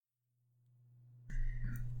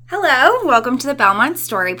Welcome to the Belmont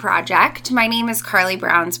Story Project. My name is Carly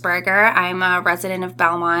Brownsberger. I'm a resident of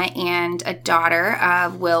Belmont and a daughter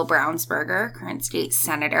of Will Brownsberger, current state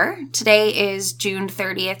senator. Today is June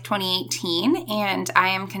 30th, 2018, and I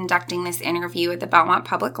am conducting this interview at the Belmont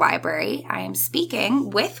Public Library. I am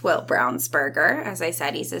speaking with Will Brownsberger. As I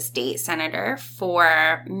said, he's a state senator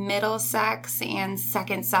for Middlesex and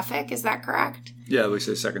 2nd Suffolk. Is that correct? Yeah, we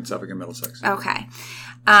say 2nd Suffolk and Middlesex. Okay.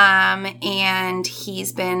 And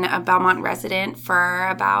he's been a Belmont resident for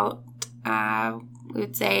about, we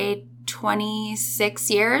would say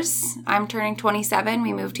 26 years. I'm turning 27.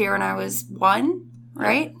 We moved here when I was 1,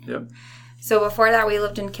 right? Yep. So before that, we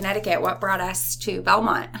lived in Connecticut. What brought us to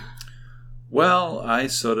Belmont? Well, I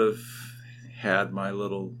sort of had my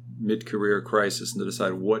little mid-career crisis and to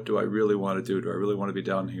decide, what do I really want to do? Do I really want to be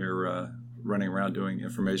down here running around doing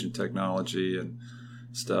information technology and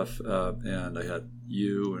stuff? And I had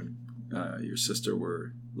you and your sister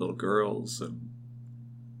were little girls, and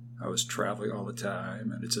I was traveling all the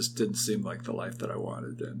time, and it just didn't seem like the life that I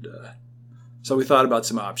wanted. And so we thought about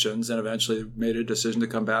some options, and eventually made a decision to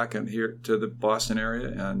come back and here to the Boston area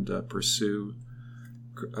and pursue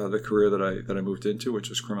the career that I moved into, which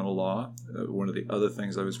was criminal law. One of the other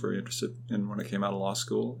things I was very interested in when I came out of law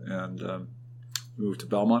school, and moved to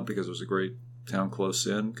Belmont because it was a great town close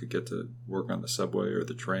in, could get to work on the subway or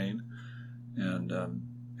the train, and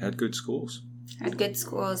had good schools. Had good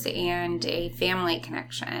schools and a family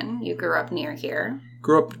connection. You grew up near here.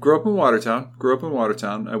 Grew up in Watertown.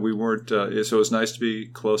 We weren't, so it was nice to be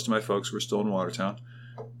close to my folks who were still in Watertown.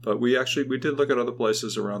 But we did look at other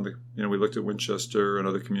places around we looked at Winchester and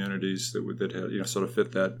other communities that had, sort of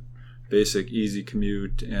fit that basic easy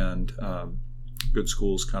commute and good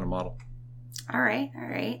schools kind of model. All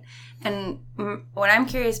right. And what I'm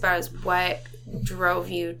curious about is what drove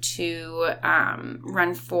you to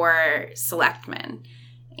run for selectman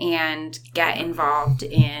and get involved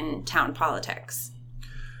in town politics?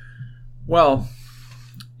 Well,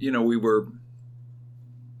 we were,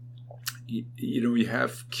 you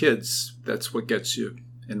have kids. That's what gets you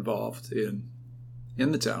involved in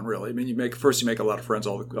the town, really. I mean, you make a lot of friends,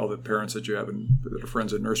 all the parents that you have and that are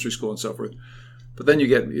friends at nursery school and so forth. But then you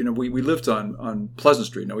get, we lived on Pleasant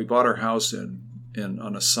Street. Now, we bought our house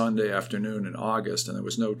on a Sunday afternoon in August, and there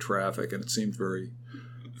was no traffic, and it seemed very,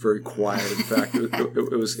 very quiet. In fact,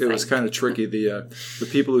 it was kind of tricky. The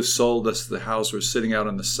people who sold us the house were sitting out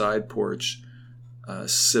on the side porch,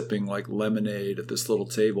 sipping like lemonade at this little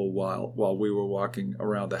table while we were walking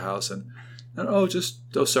around the house, and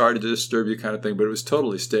sorry to disturb you kind of thing, but it was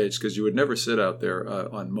totally staged because you would never sit out there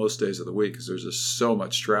on most days of the week because there's just so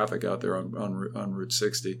much traffic out there on Route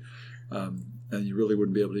 60, and you really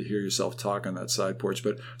wouldn't be able to hear yourself talk on that side porch.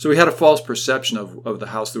 But so we had a false perception of the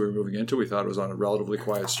house that we were moving into. We thought it was on a relatively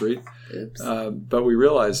quiet street. Oops. But we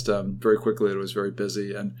realized very quickly that it was very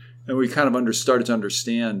busy, and we kind of started to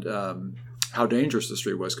understand how dangerous the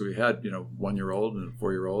street was, because we had 1-year-old and a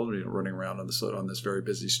 4-year-old running around on this very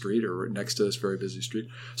busy street or next to this very busy street.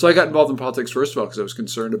 So I got involved in politics first of all because I was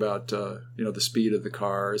concerned about the speed of the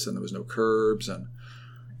cars, and there was no curbs. And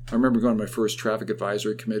I remember going to my first traffic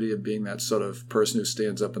advisory committee and being that sort of person who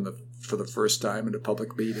stands up for the first time in a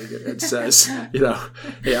public meeting and says, hey,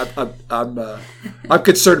 I'm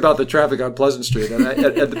concerned about the traffic on Pleasant Street, and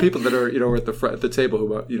the people that are at the front, at the table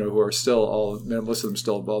who are still most of them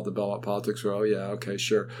still involved in Belmont politics were, oh yeah, okay,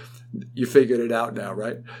 sure, you figured it out now,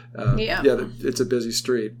 right? Yeah, it's a busy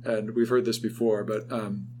street, and we've heard this before, but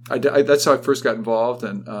that's how I first got involved,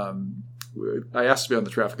 and I asked to be on the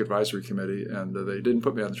traffic advisory committee, and they didn't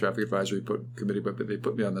put me on the traffic advisory committee, but they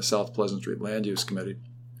put me on the South Pleasant Street land use committee.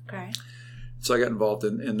 Okay. So I got involved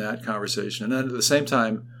in that conversation. And then at the same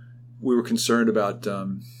time, we were concerned about,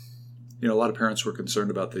 a lot of parents were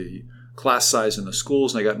concerned about the class size in the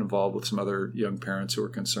schools, and I got involved with some other young parents who were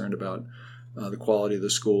concerned about the quality of the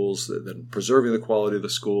schools, then preserving the quality of the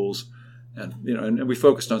schools. And, and we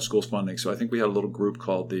focused on schools funding. So I think we had a little group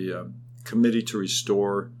called the Committee to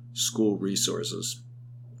Restore School Resources.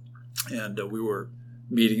 And we were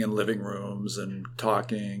meeting in living rooms and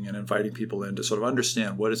talking and inviting people in to sort of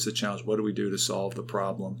understand what is the challenge, what do we do to solve the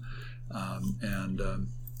problem. At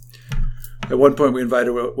one point we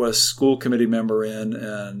invited a school committee member in,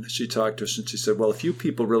 and she talked to us and she said, well, if you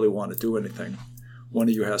people really want to do anything, one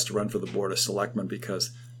of you has to run for the Board of Selectmen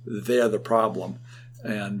because they're the problem.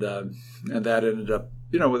 And that ended up,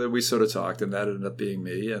 we sort of talked, and that ended up being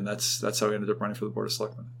me, and that's how I ended up running for the Board of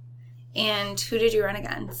Selectmen. And who did you run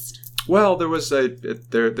against? Well, there was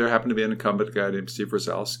there happened to be an incumbent guy named Steve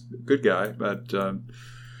Rosales, good guy, but I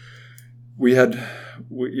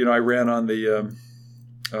ran on the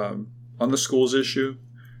schools issue,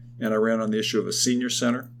 and I ran on the issue of a senior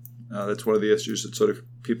center That's one of the issues that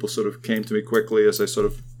people came to me quickly as I sort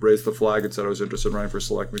of raised the flag and said I was interested in running for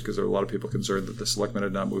selectman, because there were a lot of people concerned that the selectmen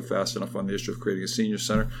had not moved fast enough on the issue of creating a senior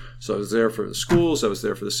center. So I was there for the schools, I was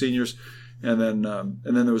there for the seniors, and then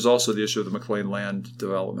there was also the issue of the McLean land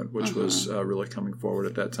development, which was really coming forward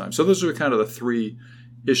at that time. So those were kind of the three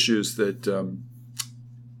issues that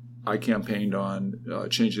I campaigned on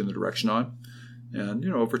changing the direction on. And,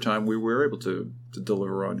 over time we were able to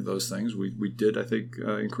deliver on those things. We did, I think,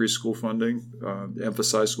 increase school funding,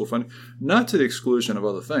 emphasize school funding, not to the exclusion of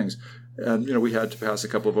other things. And, we had to pass a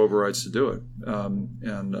couple of overrides to do it.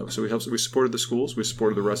 So we supported the schools. We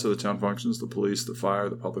supported the rest of the town functions, the police, the fire,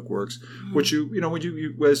 the public works, which when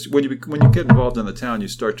you get involved in the town, you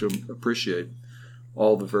start to appreciate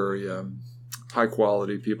all the very high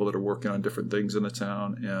quality people that are working on different things in the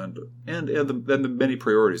town, and the many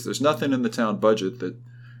priorities. There's nothing in the town budget that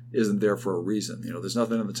isn't there for a reason. There's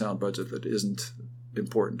nothing in the town budget that isn't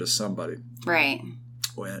important to somebody. Right.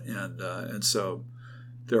 And so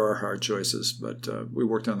there are hard choices, but we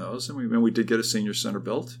worked on those, and we did get a senior center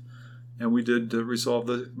built, and we did resolve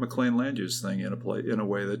the McLean land use thing in a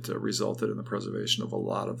way that resulted in the preservation of a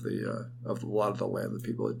lot of the land that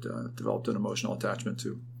people had developed an emotional attachment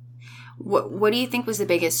to. What do you think was the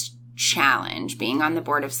biggest challenge being on the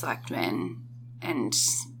Board of Selectmen and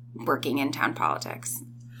working in town politics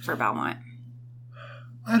for Belmont?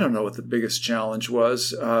 I don't know what the biggest challenge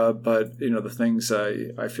was, but the things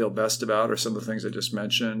I feel best about are some of the things I just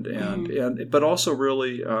mentioned, but also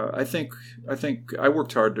really I think I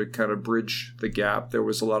worked hard to kind of bridge the gap. There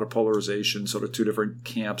was a lot of polarization, sort of two different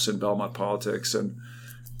camps in Belmont politics, and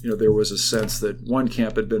there was a sense that one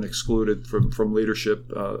camp had been excluded from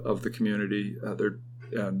leadership of the community. So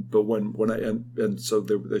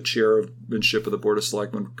the chairmanship of the Board of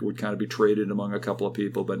Selectmen would kind of be traded among a couple of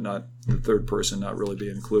people, but not the third person not really be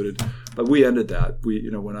included. But we ended that.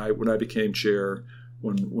 When I became chair,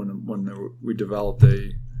 when we developed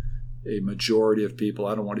a majority of people,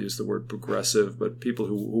 I don't want to use the word progressive, but people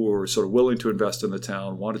who were sort of willing to invest in the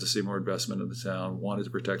town, wanted to see more investment in the town, wanted to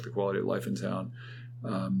protect the quality of life in town.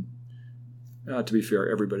 To be fair,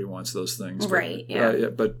 everybody wants those things, right? Yeah.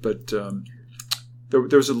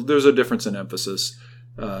 There's a difference in emphasis,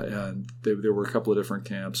 and there were a couple of different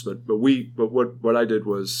camps. But what I did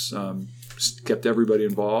was kept everybody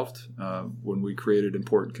involved. When we created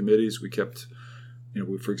important committees, we kept,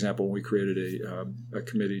 for example, when we created a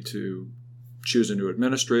committee to choose a new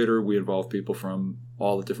administrator, we involved people from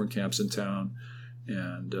all the different camps in town,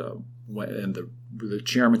 and the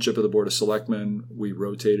chairmanship of the Board of Selectmen, we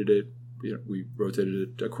rotated it. We rotated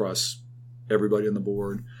it across everybody on the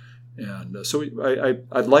board, and so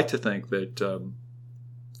I'd like to think that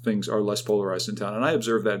things are less polarized in town, and I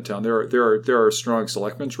observe that in town. There are strong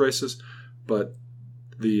selectmen's races, but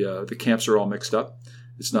the camps are all mixed up.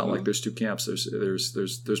 It's not like there's two camps.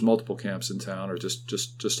 There's multiple camps in town, or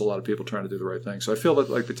just a lot of people trying to do the right thing. So I feel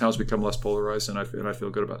that like the town's become less polarized, and I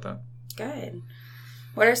feel good about that. Good.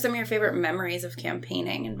 What are some of your favorite memories of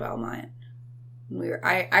campaigning in Belmont?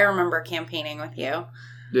 I remember campaigning with you.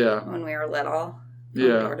 Yeah. When we were little.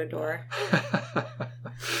 Door to door.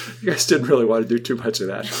 You guys didn't really want to do too much of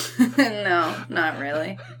that. No, not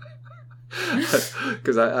really. Because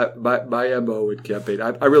my MO in campaign,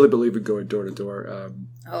 I really believe in going door to door.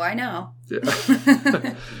 I know. Yeah.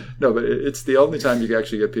 No, but it's the only time you can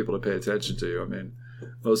actually get people to pay attention to you. I mean,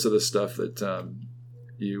 most of the stuff that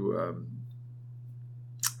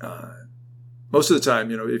most of the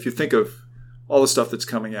time, if you think of all the stuff that's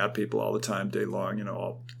coming at people all the time, day long,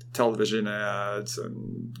 all television ads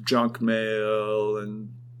and junk mail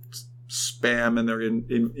and spam in their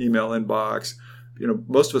email inbox.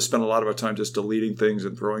 Most of us spend a lot of our time just deleting things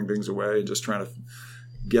and throwing things away and just trying to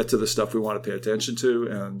get to the stuff we want to pay attention to.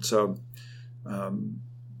 And so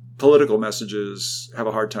political messages have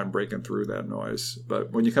a hard time breaking through that noise.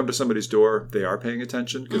 But when you come to somebody's door, they are paying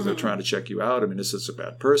attention because they're trying to check you out. I mean, is this a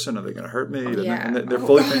bad person? Are they going to hurt me? And they're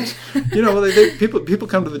fully things. People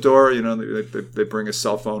come to the door, they bring a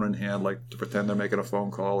cell phone in hand, like to pretend they're making a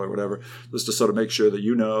phone call or whatever, just to sort of make sure that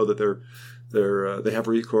that they have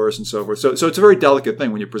recourse and so forth. So it's a very delicate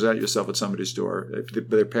thing when you present yourself at somebody's door.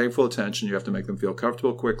 They're paying full attention. You have to make them feel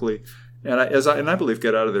comfortable quickly, and I believe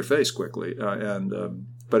get out of their face quickly.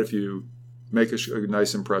 But if you make a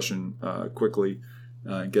nice impression quickly,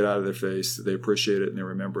 get out of their face, they appreciate it and they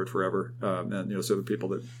remember it forever. So the people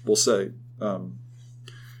that will say,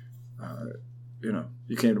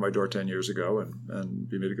 you came to my door 10 years ago and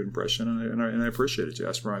you made a good impression and I appreciate it. You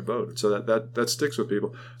asked for my vote. So that sticks with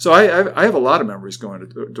people. So I have a lot of memories going to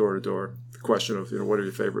door. The question of, what are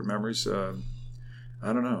your favorite memories? I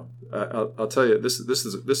don't know. I'll tell you, this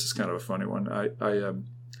is kind of a funny one.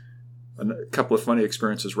 a couple of funny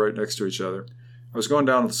experiences right next to each other. I was going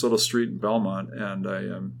down this little street in Belmont, and I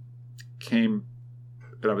came,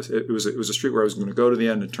 and it was a street where I was going to go to the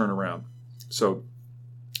end and turn around. So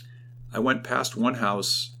I went past one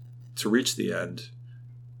house to reach the end,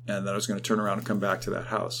 and then I was going to turn around and come back to that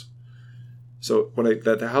house. So when at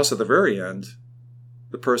the house at the very end,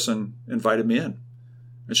 the person invited me in,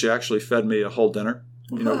 and she actually fed me a whole dinner.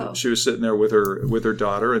 You know, Wow. she was sitting there with her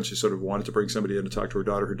daughter, and she sort of wanted to bring somebody in to talk to her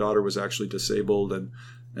daughter. Her daughter was actually disabled,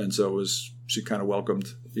 and so she kind of welcomed,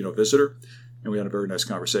 you know, a visitor, and we had a very nice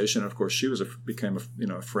conversation. And of course, she became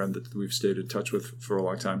a friend that we've stayed in touch with for a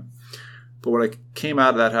long time. But when I came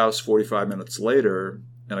out of that house 45 minutes later,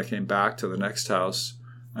 and I came back to the next house,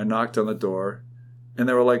 I knocked on the door, and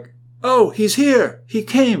they were like, "Oh, he's here! He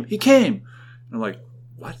came! And I'm like,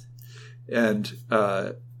 "What?" And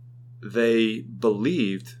they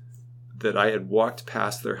believed that I had walked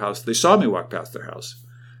past their house. They saw me walk past their house,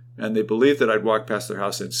 and they believed that I'd walked past their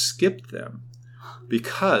house and skipped them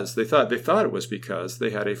because they thought it was because they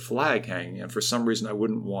had a flag hanging, and for some reason I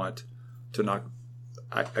wouldn't want to knock.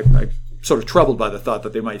 I sort of troubled by the thought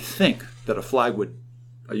that they might think that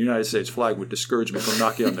a United States flag would discourage me from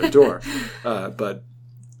knocking on their door, but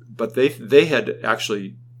they had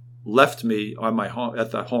actually left me on my home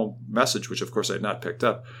at the home message, which of course I had not picked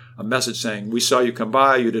up, a message saying, "We saw you come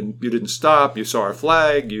by. You didn't stop. You saw our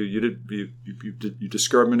flag. You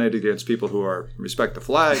discriminated against people who respect the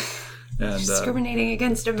flag." And Discriminating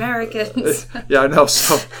against Americans. yeah, I know.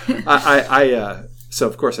 So so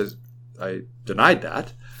of course I denied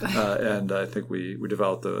that, and I think we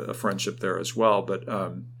developed a friendship there as well. But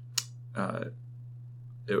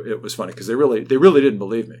it was funny because they really didn't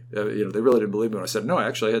believe me. They really didn't believe me when I said, "No, I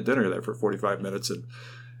actually had dinner there for 45 minutes."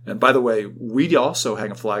 And by the way, we also hang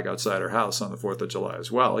a flag outside our house on the 4th of July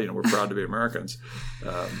as well. You know, we're proud to be Americans.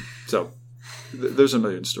 So there's a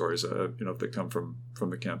million stories, that come from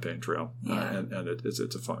the campaign trail, and it's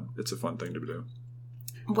a fun thing to do.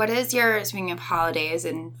 What is speaking of holidays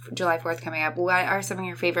and July 4th coming up, what are some of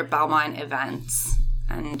your favorite Belmont events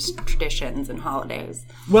and traditions and holidays?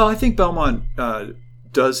 Well, I think Belmont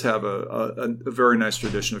does have a very nice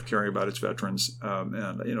tradition of caring about its veterans,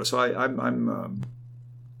 and so I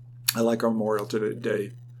like our Memorial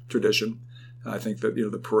Day tradition. I think that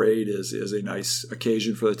the parade is a nice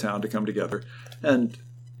occasion for the town to come together, and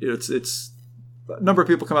it's a number of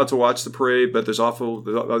people come out to watch the parade, but there's an awful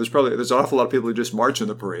lot of people who just march in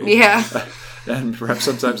the parade. Yeah. And perhaps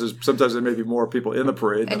sometimes there may be more people in the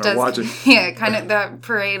parade than are watching. Yeah, that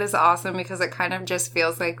parade is awesome because it kind of just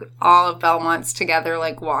feels like all of Belmont's together,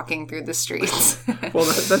 like walking through the streets. Well,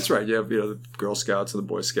 that's right. You have the Girl Scouts and the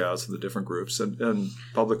Boy Scouts and the different groups and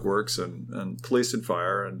Public Works and police and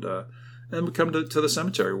fire and we come to the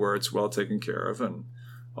cemetery where it's well taken care of, and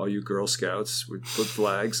all you Girl Scouts would put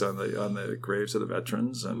flags on the graves of the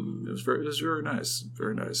veterans, and it was very nice,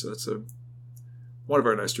 very nice. That's one of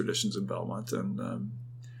our nice traditions in Belmont, and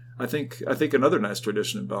I think another nice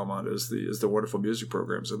tradition in Belmont is the wonderful music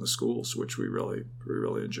programs in the schools, which we really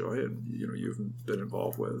enjoy, and you've been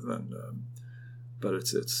involved with, and but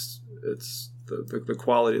it's the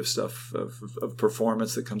quality of stuff of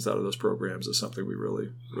performance that comes out of those programs is something we really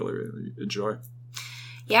enjoy.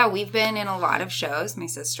 Yeah, we've been in a lot of shows, my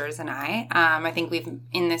sisters and I. I think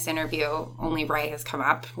in this interview, only Ray has come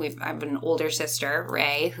up. I have an older sister,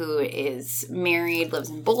 Ray, who is married, lives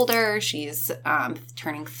in Boulder. She's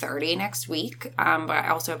turning 30 next week. But I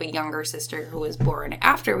also have a younger sister who was born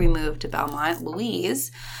after we moved to Belmont,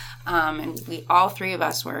 Louise. And all three of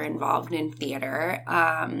us were involved in theater.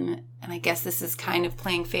 And I guess this is kind of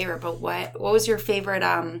playing favorite, but what was your favorite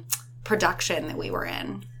production that we were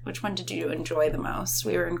in? Which one did you enjoy the most?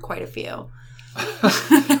 We were in quite a few.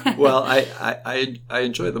 Well, I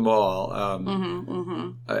enjoyed them all.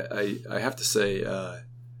 I have to say,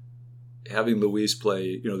 having Louise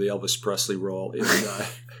play, the Elvis Presley role in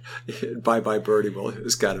Bye Bye Birdie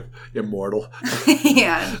is kind of immortal.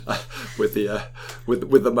 Yeah. With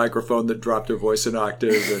the microphone that dropped her voice an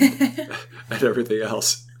octave and everything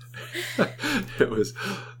else. It was.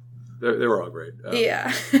 They were all great.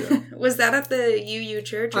 Yeah. Was that at the UU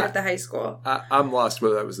church or at the high school? I'm lost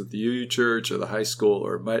whether that was at the UU church or the high school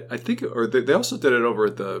or they also did it over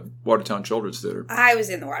at the Watertown Children's Theater. I was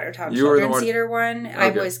in the Watertown Children's Theater one. Okay. I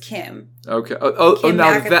was Kim. Okay. Kim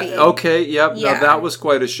now McAfee. that okay, yep. Yeah. Now that was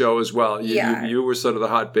quite a show as well. You were sort of the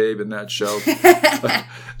hot babe in that show,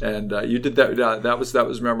 and you did that. That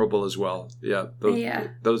was memorable as well. Yeah.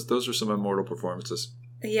 Those are some immortal performances.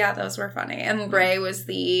 Yeah, those were funny. And Ray was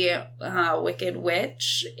the Wicked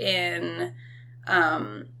Witch in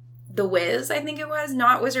The Wiz, I think it was.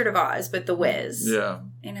 Not Wizard of Oz, but The Wiz. Yeah.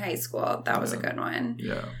 In high school. That was a good one.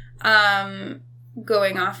 Yeah.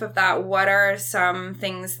 Going off of that, what are some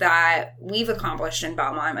things that we've accomplished in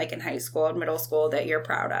Belmont, like in high school and middle school, that you're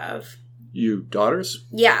proud of? You daughters?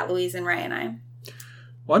 Yeah, Louise and Ray and I.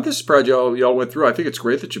 Well, I'm just proud y'all went through. I think it's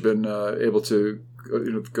great that you've been able to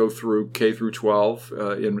go through K through 12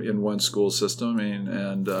 in one school system. I mean,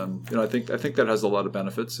 and I think that has a lot of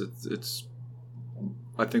benefits.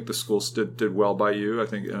 I think the schools did well by you. I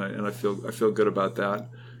think, and I feel good about that.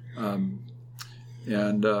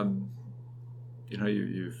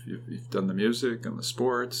 You've done the music and the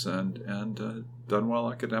sports and done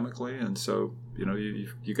well academically, and so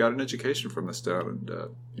you got an education from this town,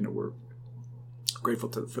 and we're grateful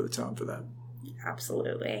for the town for that.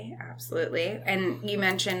 Absolutely. And you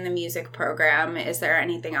mentioned the music program. Is there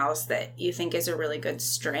anything else that you think is a really good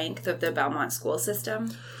strength of the Belmont school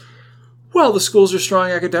system? Well, the schools are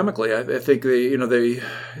strong academically. I think they have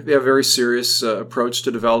a very serious approach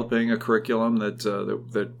to developing a curriculum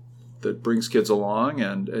that brings kids along,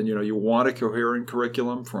 and you want a coherent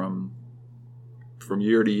curriculum from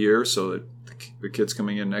year to year, so that the kids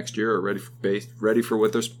coming in next year are ready for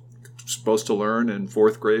what they're supposed to learn in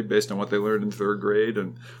fourth grade based on what they learned in third grade,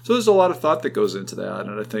 and so there's a lot of thought that goes into that.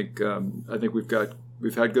 And I think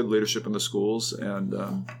we've had good leadership in the schools, and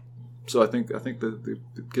so I think the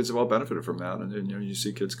kids have all benefited from that, and you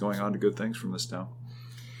see kids going on to good things from this town.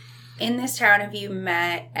 In this town, have you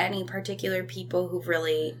met any particular people who've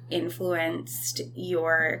really influenced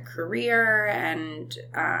your career and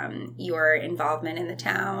your involvement in the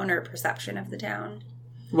town or perception of the town?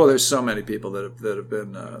 Well, there's so many people that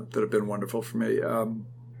have been wonderful for me.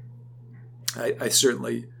 I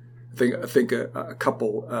certainly think a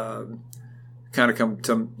couple kind of come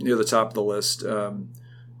to near the top of the list.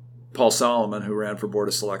 Paul Solomon, who ran for Board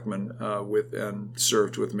of Selectmen and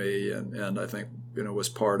served with me, and I think was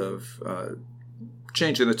part of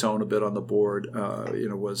changing the tone a bit on the board.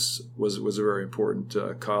 Was a very important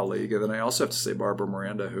colleague. And then I also have to say Barbara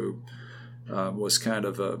Miranda, who was kind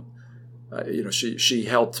of she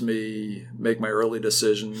helped me make my early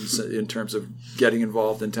decisions in terms of getting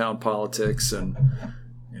involved in town politics, and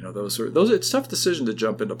those it's a tough decision to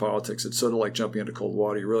jump into politics. It's sort of like jumping into cold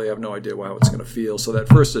water. You really have no idea how it's going to feel. So that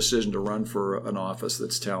first decision to run for an office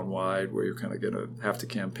that's town-wide, where you're kind of going to have to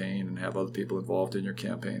campaign and have other people involved in your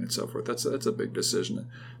campaign and so forth, that's a big decision.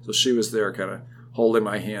 So she was there kind of holding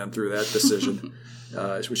my hand through that decision.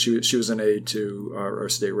 She was an aide to our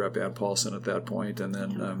state rep, Ann Paulson, at that point, and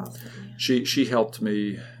then she helped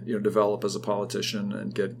me develop as a politician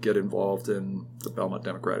and get involved in the Belmont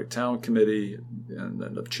Democratic Town Committee, and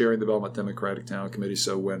ended up chairing the Belmont Democratic Town Committee.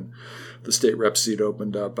 So when the state rep seat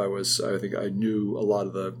opened up, I think I knew a lot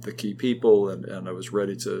of the key people, and I was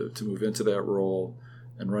ready to move into that role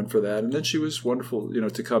and run for that. And then she was wonderful,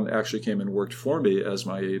 came and worked for me as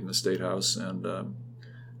my aide in the State House, and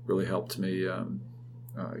really helped me,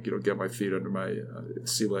 get my feet under my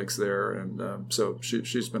sea legs there. And so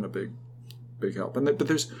she's been a big help. But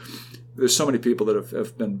there's so many people that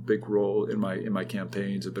have been a big role in my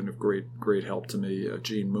campaigns, have been a great help to me.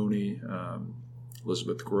 Jean Mooney,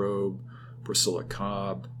 Elizabeth Grobe, Priscilla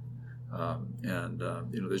Cobb.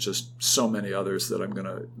 There's just so many others that I'm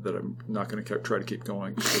not gonna try to keep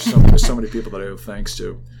going. There's so many people that I owe thanks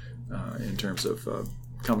to in terms of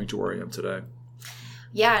coming to where I am today.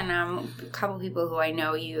 Yeah, and a couple people who I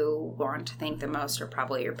know you want to thank the most are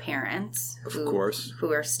probably your parents, of course,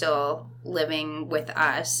 who are still living with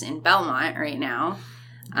us in Belmont right now.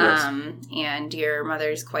 Yes. And your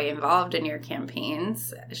mother's quite involved in your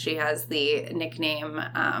campaigns. She has the nickname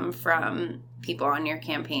from people on your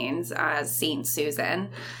campaigns as Saint Susan.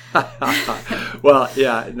 Well,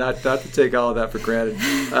 yeah, not to take all of that for granted.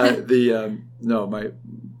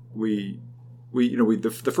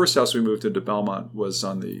 The first house we moved into Belmont was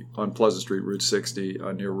on Pleasant Street, Route 60,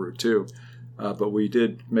 near Route 2. But we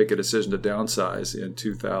did make a decision to downsize in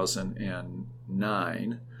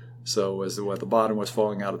 2009. So as the bottom was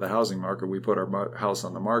falling out of the housing market, we put our house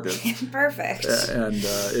on the market. Perfect. And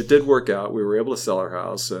it did work out. We were able to sell our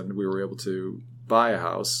house, and we were able to buy a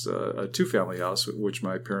house, a two-family house, which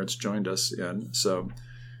my parents joined us in. So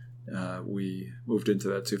we moved into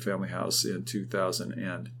that two-family house in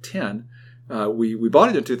 2010. We bought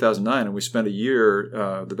it in 2009, and we spent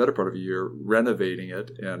the better part of a year, renovating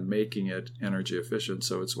it and making it energy efficient.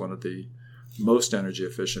 So it's one of the most energy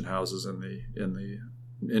efficient houses in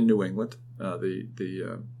New England.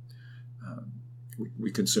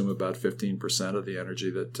 We consume about 15% of the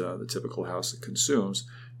energy that the typical house consumes,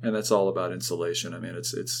 and that's all about insulation. I mean,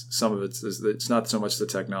 it's some of it's not so much the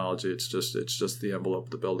technology; it's just the envelope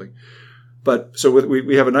of the building. But so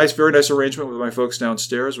we have a very nice arrangement with my folks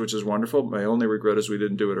downstairs, which is wonderful. My only regret is we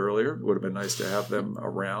didn't do it earlier. It would have been nice to have them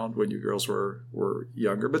around when you girls were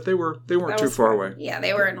younger, but they weren't too far away. Yeah,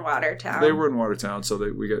 they were in Watertown. They were in Watertown, so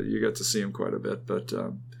you got to see them quite a bit. But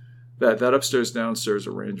that upstairs downstairs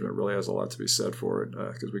arrangement really has a lot to be said for it,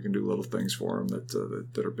 because we can do little things for them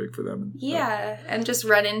that are big for them. And just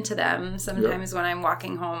run into them sometimes when I'm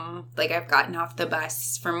walking home. Like I've gotten off the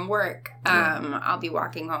bus from work, I'll be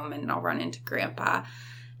walking home and I'll run into Grandpa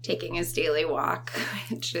taking his daily walk,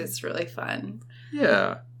 which is really fun.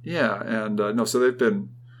 Yeah, and so they've been,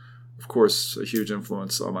 of course, a huge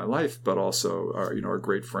influence on my life, but also are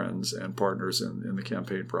great friends and partners in the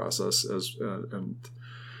campaign process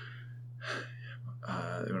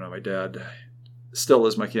my dad still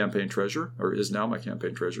is my campaign treasurer, or is now my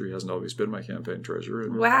campaign treasurer. He hasn't always been my campaign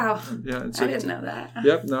treasurer. Wow. I didn't know that.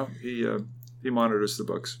 Yep. No, he monitors the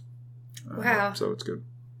books. Wow. So it's good.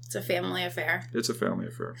 It's a family affair. It's a family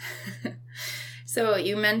affair. So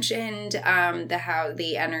you mentioned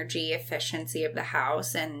the energy efficiency of the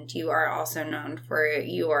house, and you are also known for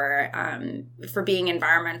your for being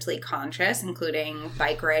environmentally conscious, including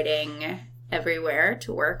bike riding everywhere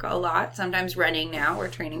to work a lot, sometimes running now. We're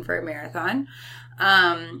training for a marathon.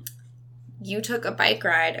 You took a bike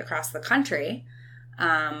ride across the country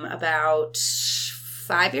about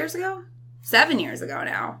 7 years ago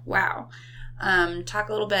now. Wow. Talk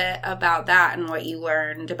a little bit about that and what you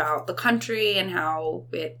learned about the country and how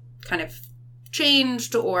it kind of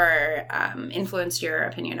changed or influenced your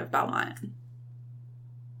opinion of Belmont.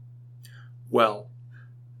 Well,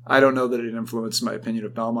 I don't know that it influenced my opinion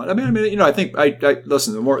of Belmont. I mean, I think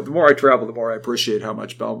listen. The more I travel, the more I appreciate how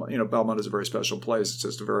much Belmont. Belmont is a very special place. It's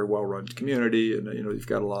just a very well-run community, and you've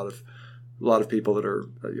got a lot of people that are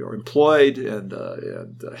employed and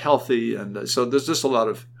healthy, and so there's just a lot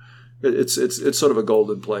of. It's sort of a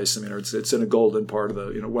golden place. I mean, it's in a golden part of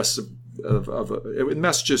the west of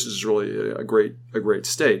Massachusetts is really a great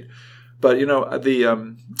state, but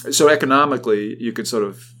so economically you could sort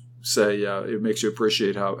of say it makes you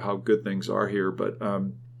appreciate how good things are here. But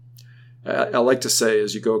I like to say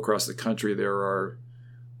as you go across the country, there are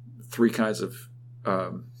three kinds of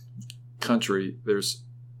country.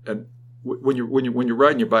 When you're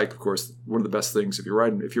riding your bike, of course, one of the best things if you're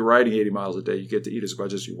riding 80 miles a day, you get to eat as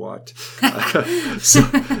much as you want.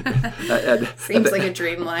 Seems like a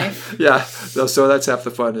dream life. Yeah, so that's half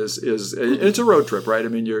the fun. Is it's a road trip, right? I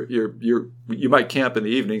mean, you might camp in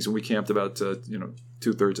the evenings, and we camped about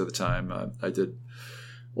 2/3 of the time. I did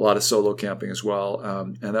a lot of solo camping as well,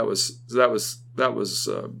 and that was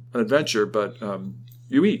an adventure. But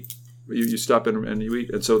you eat. You stop in and you eat,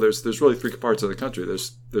 and so there's really three parts of the country.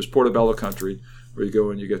 There's Portobello country, where you go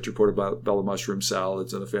and you get your portobello mushroom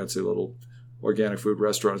salads and a fancy little organic food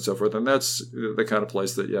restaurant and so forth. And that's the kind of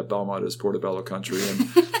place that Belmont is Portobello country,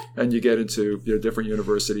 and you get into different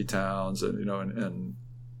university towns and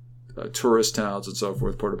tourist towns and so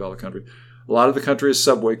forth. Portobello country. A lot of the country is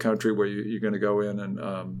subway country, where you're going to go in and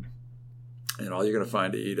all you're going to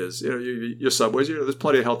find to eat is your Subways. There's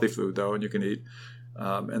plenty of healthy food though, and you can eat.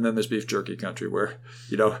 And then there's beef jerky country, where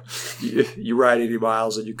you ride 80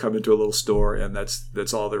 miles and you come into a little store, and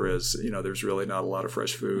that's all there is. There's really not a lot of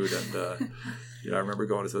fresh food. And I remember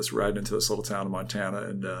riding into this little town in Montana,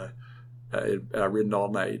 and I'd ridden all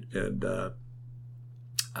night, and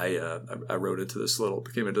I rode into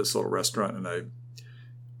came into this little restaurant, and I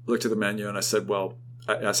looked at the menu and I said, well,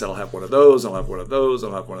 I'll have one of those, I'll have one of those,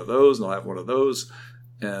 I'll have one of those, and I'll have one of those,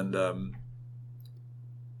 and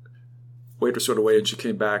waitress went away, and she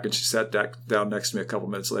came back and she sat down next to me a couple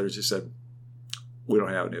minutes later. She said, "We don't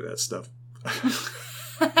have any of that stuff."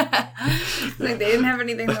 Like they didn't have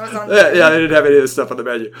anything that was on the menu. Yeah, they didn't have any of the stuff on the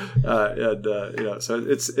menu, so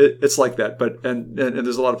it's like that. But and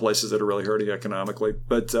there's a lot of places that are really hurting economically.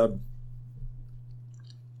 But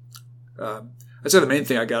I'd say the main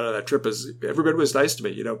thing I got out of that trip is everybody was nice to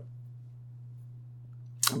me.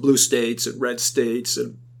 Blue states and red states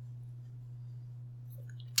and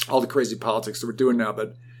all the crazy politics that we're doing now,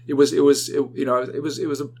 but it was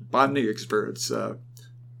a bonding experience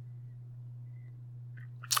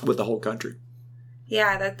with the whole country.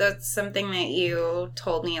 Yeah, that's something that you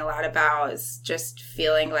told me a lot about, is just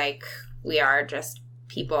feeling like we are just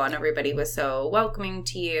people, and everybody was so welcoming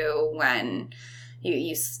to you when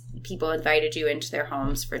people invited you into their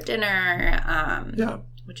homes for dinner.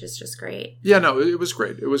 Which is just great. Yeah, no, it was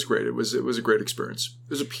great. It was great. It was a great experience. It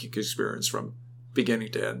was a peak experience from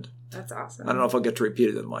beginning to end. That's awesome. I don't know if I'll get to repeat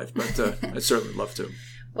it in life, but I'd certainly love to.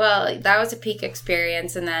 Well, that was a peak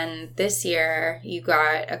experience, and then this year you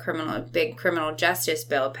got a big criminal justice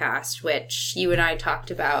bill passed, which you and I talked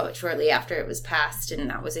about shortly after it was passed, and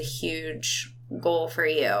that was a huge goal for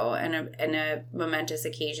you and a momentous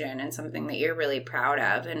occasion and something that you're really proud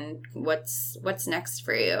of. And what's next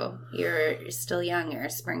for you? You're still young. You're a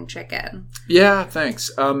spring chicken. Yeah, thanks.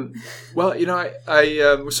 Well,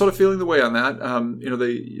 I was sort of feeling the way on that.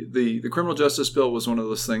 The criminal justice bill was one of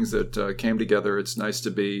those things that came together. It's nice to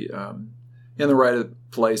be in the right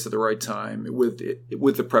place at the right time with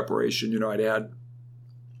the preparation. I'd had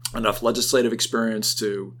enough legislative experience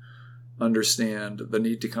to understand the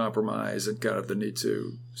need to compromise and kind of the need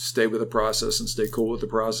to stay with the process and stay cool with the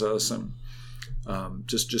process and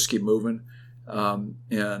just keep moving. And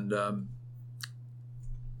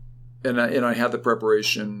I had the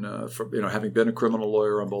preparation for having been a criminal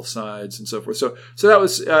lawyer on both sides and so forth. So that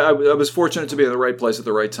was I was fortunate to be in the right place at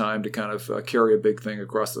the right time to kind of carry a big thing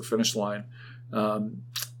across the finish line. A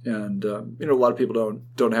lot of people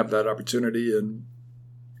don't have that opportunity and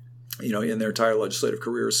in their entire legislative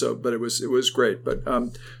career. So, but it was great. But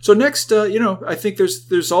so next, I think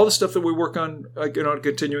there's all the stuff that we work on, on a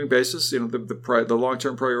continuing basis. The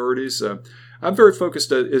long-term priorities. I'm very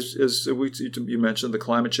focused, as you mentioned, the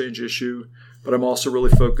climate change issue. But I'm also really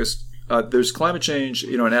focused. There's climate change,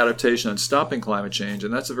 and adaptation and stopping climate change,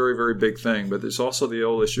 and that's a very, very big thing. But there's also the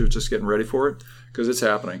old issue of just getting ready for it because it's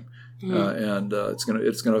happening. And it's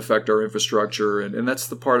gonna affect our infrastructure, and that's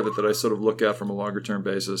the part of it that I sort of look at from a longer term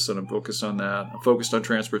basis, and I'm focused on that. I'm focused on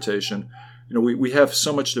transportation. We have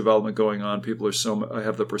so much development going on. People I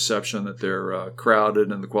have the perception that they're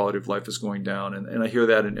crowded and the quality of life is going down, and I hear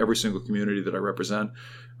that in every single community that I represent.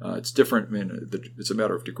 It's different. I mean, it's a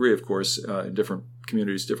matter of degree, of course, in different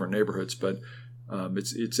communities, different neighborhoods, but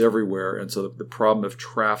it's everywhere. And so the problem of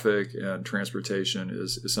traffic and transportation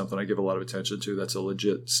is something I give a lot of attention to. That's a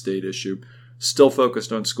legit state issue. Still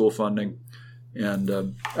focused on school funding.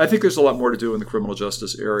 And I think there's a lot more to do in the criminal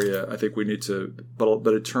justice area. I think we need to,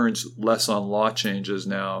 but it turns less on law changes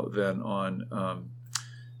now than on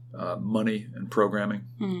money and programming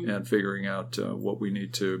and figuring out what we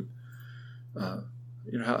need to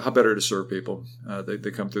how better to serve people.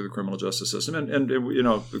 They come through the criminal justice system. And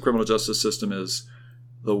the criminal justice system is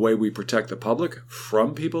the way we protect the public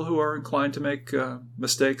from people who are inclined to make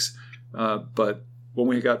mistakes. But when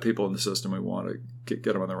we got people in the system, we want to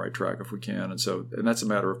get them on the right track if we can. And that's a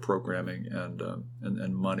matter of programming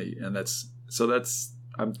and money. And that's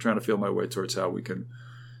I'm trying to feel my way towards how we can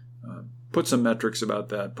put some metrics about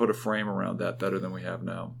that, put a frame around that better than we have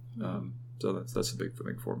now. So that's a big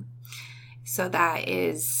thing for me. So that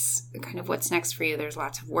is kind of what's next for you. There's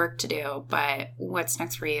lots of work to do, but what's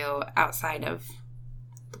next for you outside of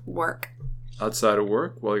work? Outside of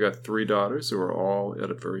work? Well, I got 3 daughters who are all at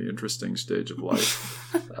a very interesting stage of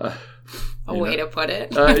life. A way to put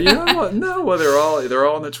it. No, well, they're all in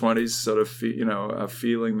their 20s, sort of,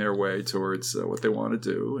 feeling their way towards what they want to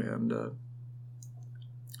do, and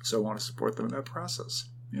so I want to support them in that process.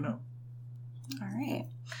 All right.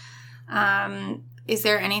 Is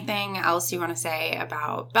there anything else you want to say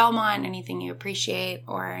about Belmont? Anything you appreciate,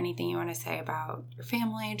 or anything you want to say about your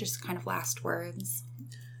family? Just kind of last words.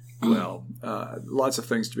 Well, lots of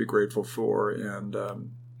things to be grateful for, and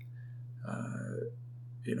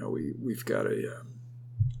we've got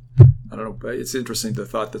I don't know. It's interesting the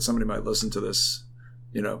thought that somebody might listen to this,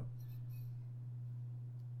 a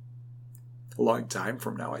long time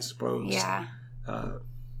from now, I suppose. Yeah.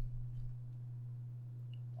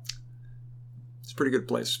 It's a pretty good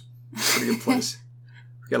place. We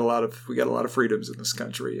got a lot of freedoms in this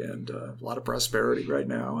country and a lot of prosperity right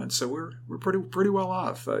now, and so we're pretty well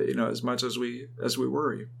off. As much as we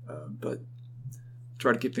worry, but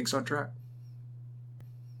try to keep things on track.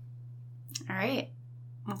 All right.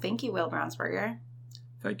 Well, thank you, Will Brownsberger.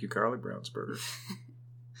 Thank you, Carly Brownsberger.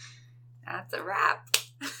 That's a wrap.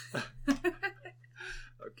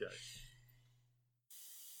 Okay.